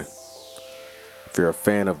Marvin Gaye, if you're a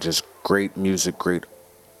fan of just great music, great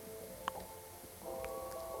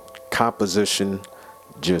composition,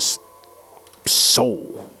 just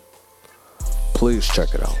soul, please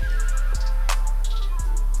check it out.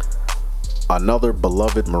 Another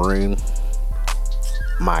beloved Marine,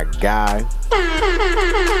 my guy,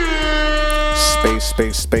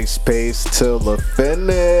 space till the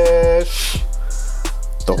finish.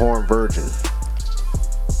 The Horn Virgin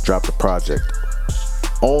dropped a project,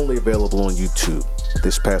 only available on YouTube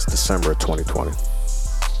this past December of 2020.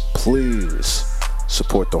 Please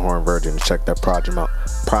support the Horn Virgin and check that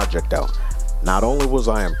project out. Not only was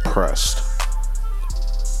I impressed,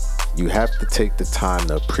 you have to take the time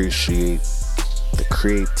to appreciate the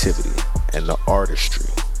creativity and the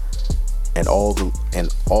artistry and all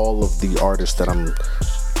of the artists that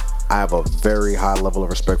I have a very high level of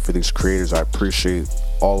respect for these creators. I appreciate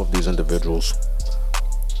all of these individuals,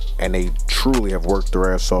 and they truly have worked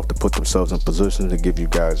their ass off to put themselves in position to give you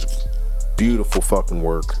guys beautiful fucking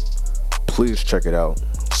work. Please check it out,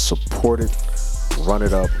 support it, run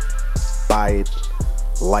it up, buy it,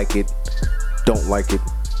 like it, don't like it,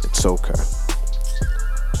 it's okay.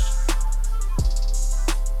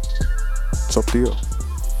 It's up to you.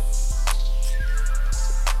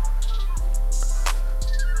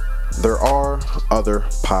 There are other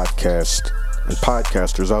podcasts and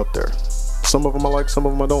podcasters out there. Some of them I like, some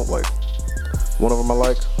of them I don't like. One of them I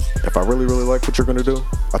like. If I really, really like what you're going to do,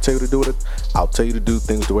 I'll tell you to do it. I'll tell you to do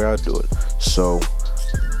things the way I do it. So,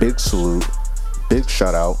 big salute, big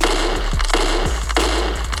shout out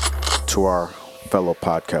to our fellow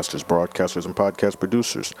podcasters, broadcasters, and podcast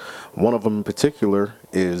producers. One of them in particular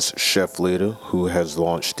is Chef Leda, who has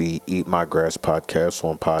launched the Eat My Grass podcast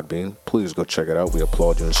on Podbean. Please go check it out. We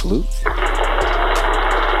applaud you and salute.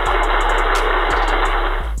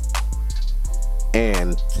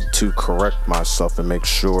 And to correct myself and make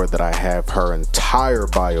sure that I have her entire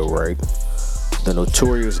bio right, the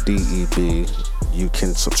Notorious D.E.B., You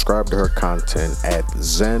can subscribe to her content at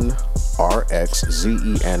ZenRX,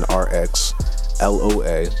 ZenRXLOA,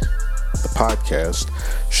 the podcast.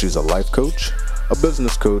 She's a life coach, a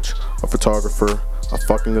business coach, a photographer, a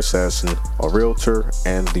fucking assassin, a realtor,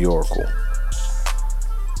 and the oracle.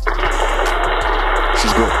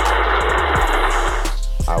 She's good.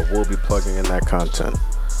 I will be plugging in that content.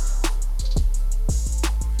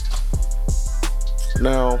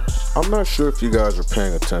 Now, I'm not sure if you guys are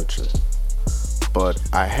paying attention, but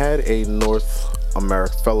I had a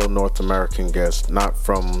fellow North American guest, not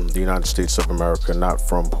from the United States of America, not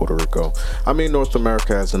from Puerto Rico. I mean North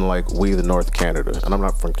America as in like we the North Canada, and I'm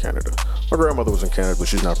not from Canada. My grandmother was in Canada, but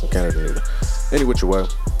she's not from Canada neither. Any which way,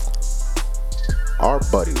 our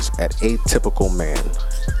buddies at Atypical Man.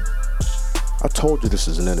 I told you this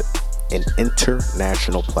is an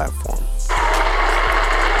international platform.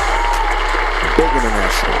 Big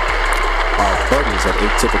international. Our buddies at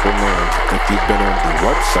Atypical Man, if you've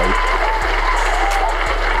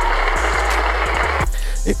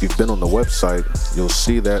been on the website, you'll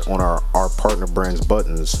see that on our partner brands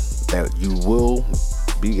buttons that you will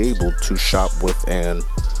be able to shop with. And,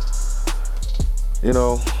 you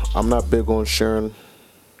know, I'm not big on sharing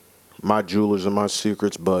my jewelers and my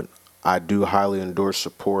secrets, but I do highly endorse,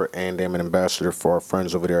 support, and am an ambassador for our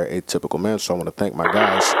friends over there at Atypical Man. So I want to thank my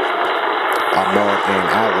guys, Ahmad and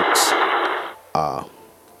Alex,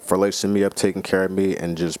 for lacing me up, taking care of me,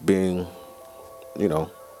 and just being, you know,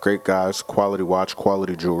 great guys, quality watch,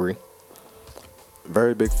 quality jewelry.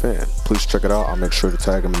 Very big fan. Please check it out. I'll make sure to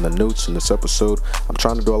tag them in the notes in this episode. I'm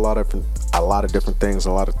trying to do a lot of different things,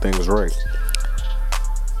 a lot of things right.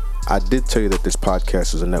 I did tell you that this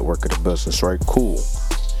podcast is a network of the business, right? Cool.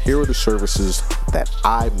 Here are the services that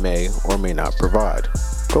I may or may not provide.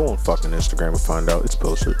 Go on fucking Instagram and find out. It's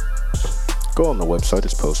posted. Go on the website.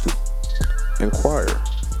 It's posted. Inquire.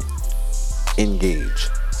 Engage.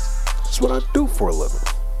 That's what I do for a living.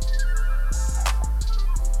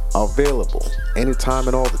 Available anytime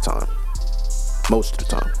and all the time. Most of the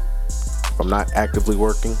time. If I'm not actively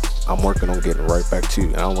working, I'm working on getting right back to you.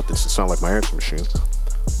 And I don't want this to sound like my answer machine,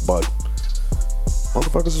 but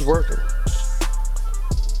motherfuckers is working.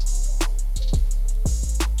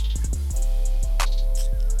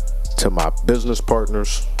 To my business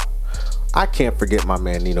partners, I can't forget my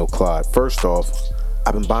man Nino Clyde. First off,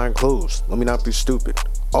 I've been buying clothes. Let me not be stupid.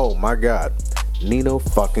 Oh my God, Nino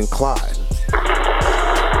fucking Clyde.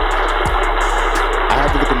 I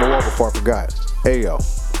had to look at my wall before I forgot. Hey yo,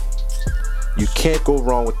 you can't go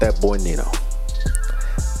wrong with that boy Nino.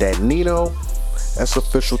 That Nino, that's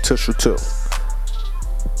official tissue too.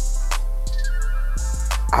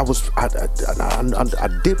 I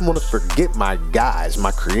didn't want to forget my guys,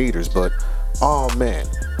 my creators, but oh man,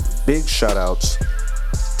 big shout outs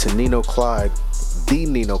to Nino Clyde, the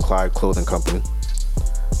Nino Clyde Clothing Company.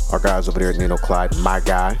 Our guys over there at Nino Clyde, my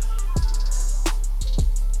guy.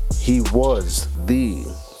 He was the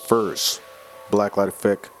first Blacklight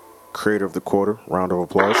Effect creator of the quarter. Round of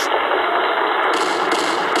applause.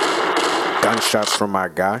 Gunshots from my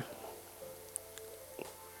guy.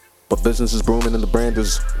 But business is booming and the brand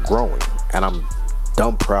is growing. And I'm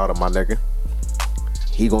dumb proud of my nigga.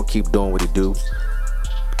 He gonna keep doing what he do.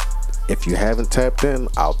 If you haven't tapped in,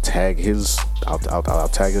 I'll tag his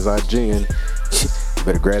IG in. You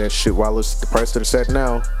better grab that shit while it's the price that it's at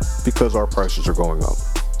now, because our prices are going up.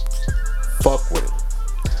 Fuck with it.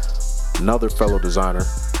 Another designer,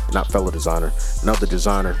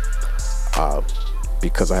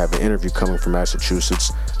 because I have an interview coming from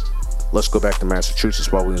Massachusetts. Let's go back to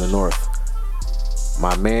Massachusetts while we're in the north.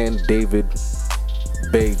 My man David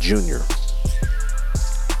Bay Jr.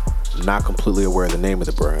 Not completely aware of the name of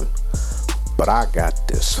the brand, but I got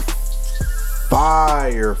this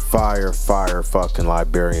fire fucking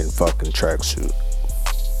Liberian fucking tracksuit.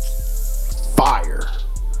 Fire.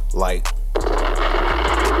 Like, you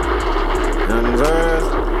know what I'm saying?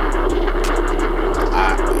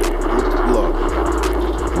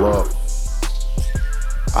 Look,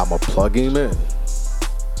 I'ma plug him in.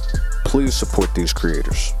 Please support these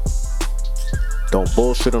creators. Don't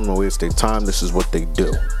bullshit them, don't waste their time. This is what they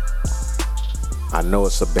do. I know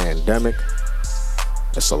it's a pandemic.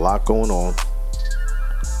 It's a lot going on.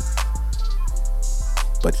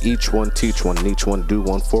 But each one teach one, and each one do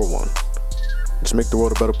one for one. Let's make the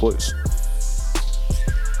world a better place.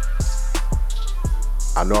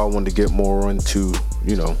 I know I wanted to get more into,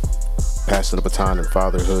 passing the baton and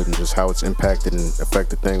fatherhood and just how it's impacted and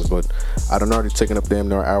affected things, but I done already taken up damn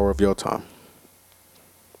near an hour of your time.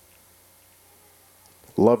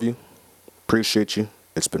 Love you. Appreciate you.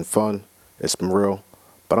 It's been fun. It's been real.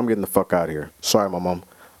 But I'm getting the fuck out of here. Sorry, my mom.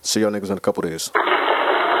 See y'all niggas in a couple days.